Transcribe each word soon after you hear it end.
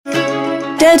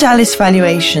Daedalus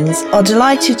Valuations are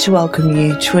delighted to welcome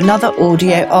you to another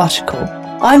audio article.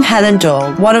 I'm Helen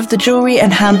Doyle, one of the jewellery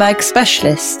and handbag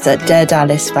specialists at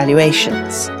Daedalus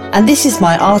Valuations, and this is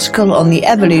my article on the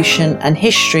evolution and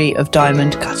history of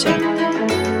diamond cutting.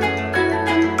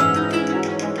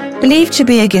 Believed to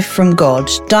be a gift from God,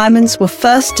 diamonds were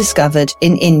first discovered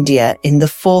in India in the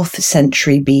 4th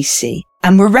century BC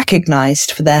and were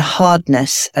recognised for their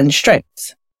hardness and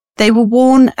strength. They were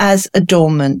worn as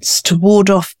adornments to ward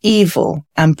off evil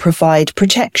and provide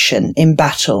protection in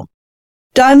battle.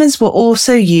 Diamonds were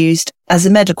also used as a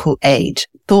medical aid,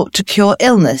 thought to cure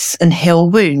illness and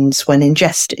heal wounds when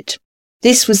ingested.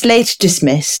 This was later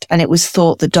dismissed, and it was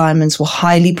thought that diamonds were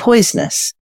highly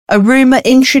poisonous, a rumour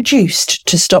introduced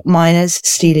to stop miners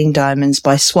stealing diamonds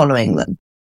by swallowing them.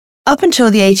 Up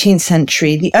until the 18th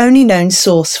century, the only known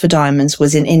source for diamonds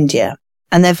was in India,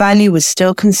 and their value was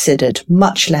still considered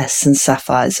much less than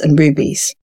sapphires and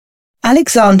rubies.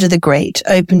 Alexander the Great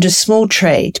opened a small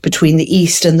trade between the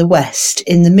East and the West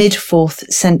in the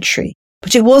mid-4th century,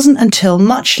 but it wasn't until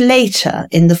much later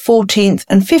in the 14th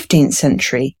and 15th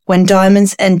century when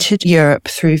diamonds entered Europe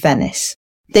through Venice.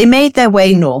 They made their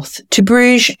way north to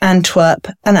Bruges, Antwerp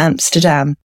and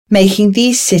Amsterdam, making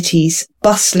these cities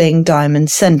bustling diamond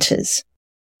centres.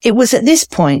 It was at this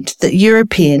point that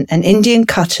European and Indian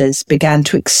cutters began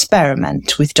to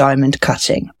experiment with diamond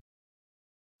cutting.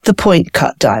 The point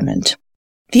cut diamond.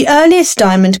 The earliest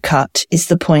diamond cut is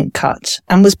the point cut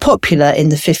and was popular in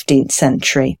the 15th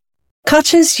century.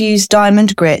 Cutters used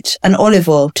diamond grit and olive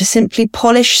oil to simply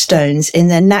polish stones in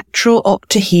their natural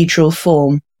octahedral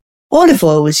form. Olive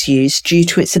oil was used due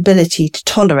to its ability to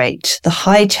tolerate the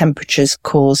high temperatures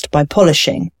caused by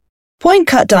polishing.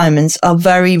 Point-cut diamonds are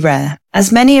very rare,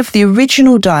 as many of the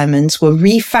original diamonds were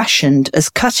refashioned as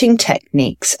cutting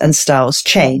techniques and styles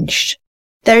changed.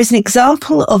 There is an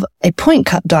example of a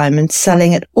point-cut diamond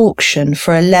selling at auction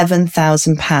for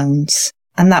 £11,000,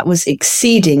 and that was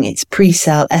exceeding its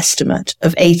pre-sale estimate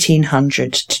of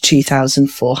 £1,800 to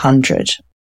 £2,400.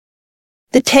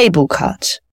 The table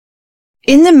cut.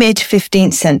 In the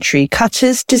mid-15th century,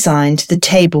 cutters designed the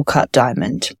table cut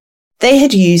diamond. They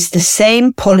had used the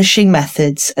same polishing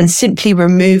methods and simply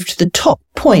removed the top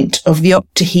point of the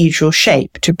octahedral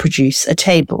shape to produce a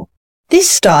table. This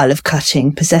style of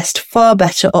cutting possessed far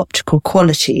better optical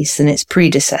qualities than its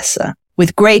predecessor,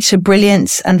 with greater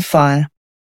brilliance and fire.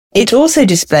 It also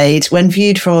displayed, when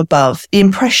viewed from above, the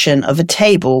impression of a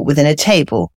table within a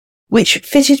table, which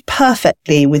fitted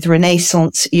perfectly with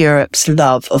Renaissance Europe's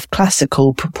love of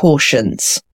classical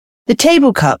proportions. The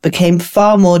table cut became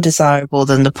far more desirable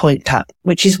than the point cut,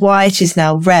 which is why it is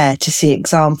now rare to see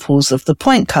examples of the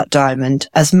point cut diamond,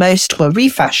 as most were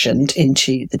refashioned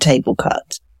into the table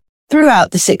cut.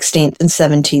 Throughout the 16th and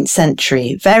 17th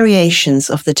century, variations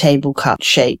of the table cut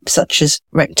shape, such as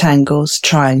rectangles,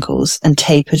 triangles, and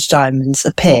tapered diamonds,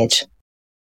 appeared.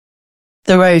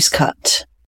 The rose cut.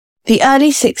 The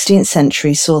early 16th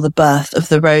century saw the birth of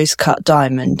the rose cut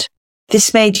diamond.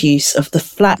 This made use of the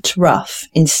flat rough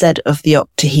instead of the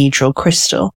octahedral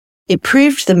crystal. It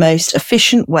proved the most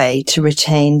efficient way to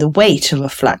retain the weight of a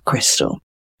flat crystal.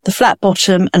 The flat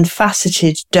bottom and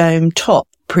faceted dome top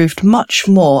proved much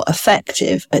more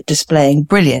effective at displaying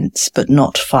brilliance but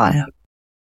not fire.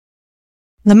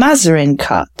 The Mazarin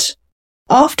cut.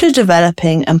 After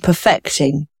developing and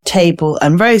perfecting table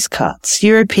and rose cuts,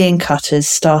 European cutters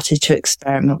started to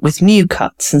experiment with new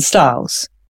cuts and styles.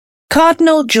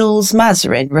 Cardinal Jules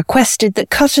Mazarin requested that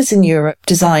cutters in Europe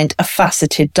designed a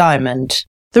faceted diamond.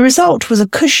 The result was a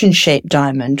cushion-shaped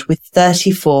diamond with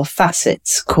 34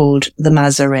 facets called the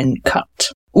Mazarin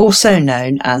cut, also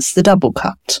known as the double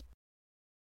cut.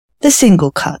 The single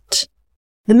cut.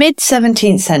 The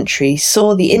mid-17th century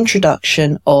saw the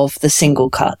introduction of the single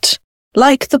cut.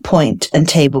 Like the point and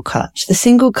table cut, the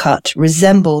single cut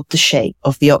resembled the shape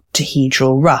of the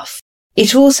octahedral rough.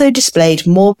 It also displayed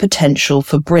more potential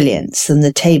for brilliance than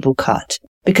the table cut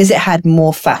because it had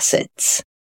more facets.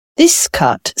 This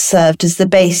cut served as the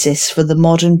basis for the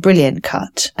modern brilliant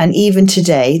cut, and even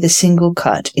today the single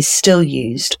cut is still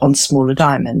used on smaller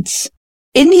diamonds.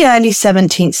 In the early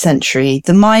 17th century,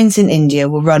 the mines in India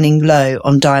were running low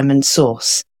on diamond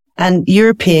source, and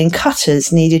European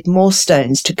cutters needed more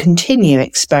stones to continue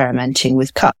experimenting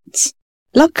with cuts.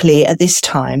 Luckily, at this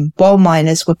time, while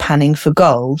miners were panning for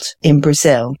gold in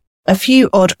Brazil, a few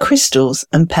odd crystals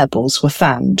and pebbles were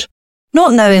found.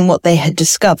 Not knowing what they had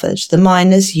discovered, the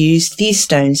miners used these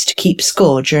stones to keep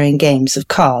score during games of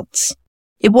cards.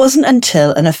 It wasn't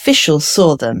until an official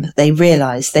saw them that they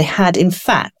realized they had in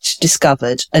fact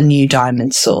discovered a new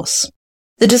diamond source.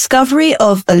 The discovery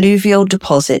of alluvial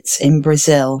deposits in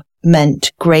Brazil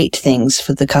meant great things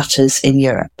for the cutters in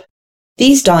Europe.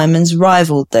 These diamonds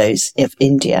rivaled those of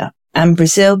India, and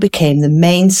Brazil became the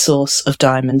main source of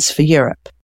diamonds for Europe.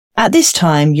 At this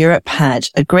time, Europe had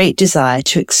a great desire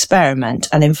to experiment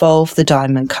and evolve the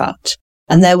diamond cut,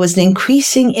 and there was an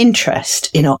increasing interest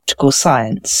in optical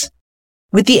science.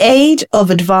 With the aid of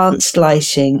advanced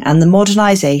lighting and the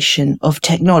modernization of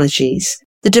technologies,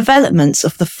 the developments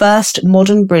of the first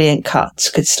modern brilliant cuts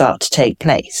could start to take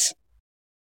place.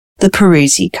 The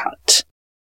Peruzzi cut.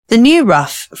 The new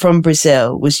rough from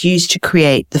Brazil was used to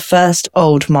create the first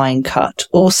old mine cut,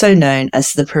 also known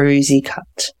as the Peruzzi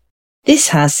cut. This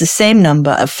has the same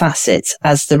number of facets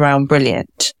as the round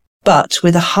brilliant, but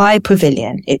with a high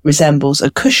pavilion, it resembles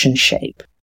a cushion shape.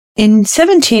 In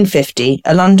 1750,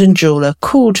 a London jeweller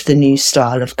called the new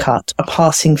style of cut a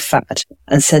passing fad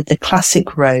and said the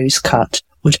classic rose cut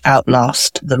would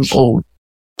outlast them all.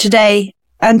 Today,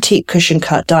 antique cushion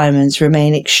cut diamonds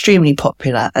remain extremely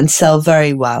popular and sell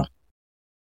very well.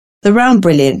 The round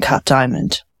brilliant cut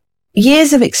diamond.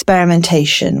 Years of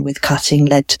experimentation with cutting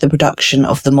led to the production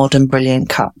of the modern brilliant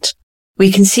cut.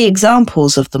 We can see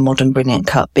examples of the modern brilliant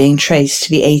cut being traced to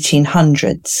the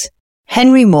 1800s.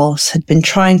 Henry Morse had been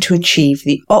trying to achieve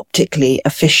the optically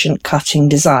efficient cutting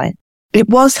design. It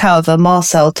was, however,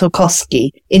 Marcel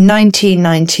Tolkowsky in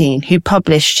 1919 who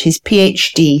published his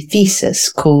PhD thesis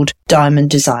called Diamond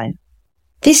Design.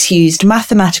 This used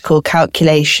mathematical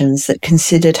calculations that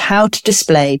considered how to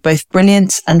display both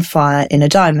brilliance and fire in a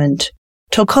diamond.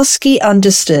 Tolkowsky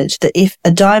understood that if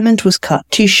a diamond was cut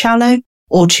too shallow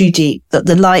or too deep, that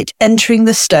the light entering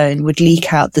the stone would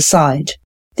leak out the side.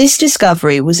 This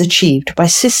discovery was achieved by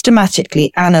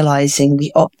systematically analyzing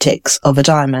the optics of a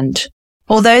diamond.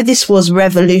 Although this was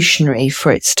revolutionary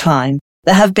for its time,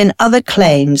 there have been other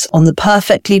claims on the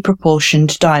perfectly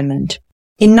proportioned diamond.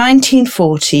 In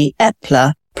 1940,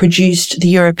 Epler produced the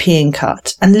European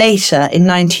cut, and later in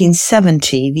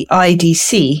 1970, the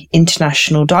IDC,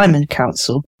 International Diamond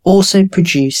Council, also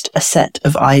produced a set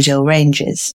of ideal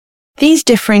ranges. These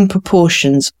differing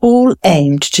proportions all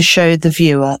aimed to show the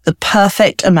viewer the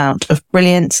perfect amount of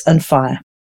brilliance and fire.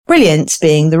 Brilliance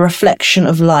being the reflection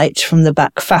of light from the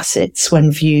back facets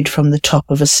when viewed from the top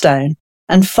of a stone,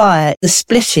 and fire the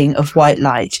splitting of white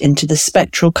light into the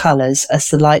spectral colours as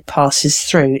the light passes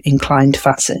through inclined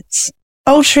facets.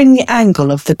 Altering the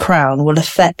angle of the crown will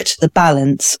affect the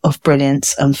balance of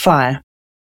brilliance and fire.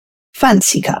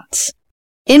 Fancy cuts.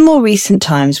 In more recent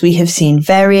times, we have seen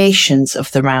variations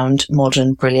of the round,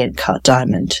 modern, brilliant cut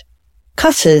diamond.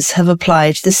 Cutters have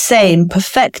applied the same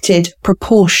perfected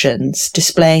proportions,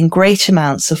 displaying great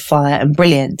amounts of fire and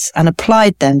brilliance, and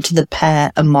applied them to the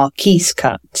pear and marquise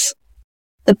cuts.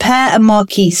 The pear and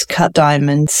marquise cut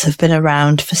diamonds have been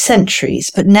around for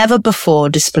centuries, but never before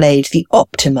displayed the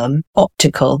optimum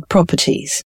optical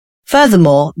properties.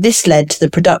 Furthermore, this led to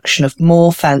the production of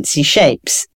more fancy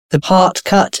shapes. The heart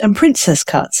cut and princess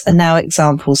cuts are now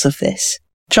examples of this.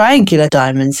 Triangular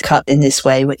diamonds cut in this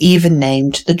way were even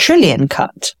named the trillion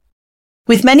cut.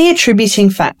 With many attributing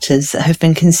factors that have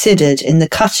been considered in the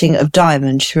cutting of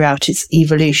diamond throughout its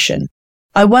evolution,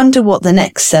 I wonder what the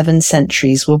next 7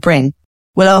 centuries will bring.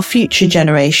 Will our future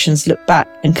generations look back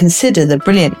and consider the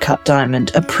brilliant cut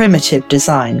diamond a primitive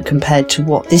design compared to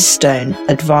what this stone,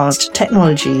 advanced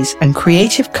technologies and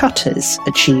creative cutters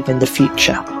achieve in the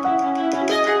future?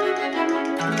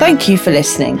 Thank you for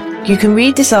listening. You can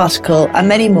read this article and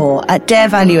many more at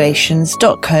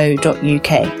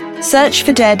darevaluations.co.uk. Search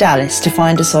for Dare Dallas to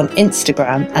find us on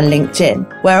Instagram and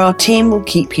LinkedIn, where our team will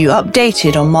keep you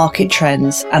updated on market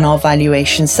trends and our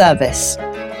valuation service.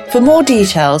 For more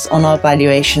details on our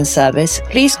valuation service,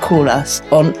 please call us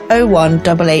on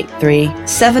 01883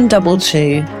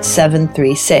 722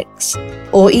 736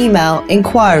 or email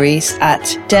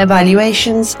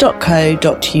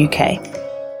inquiries@darevaluations.co.uk.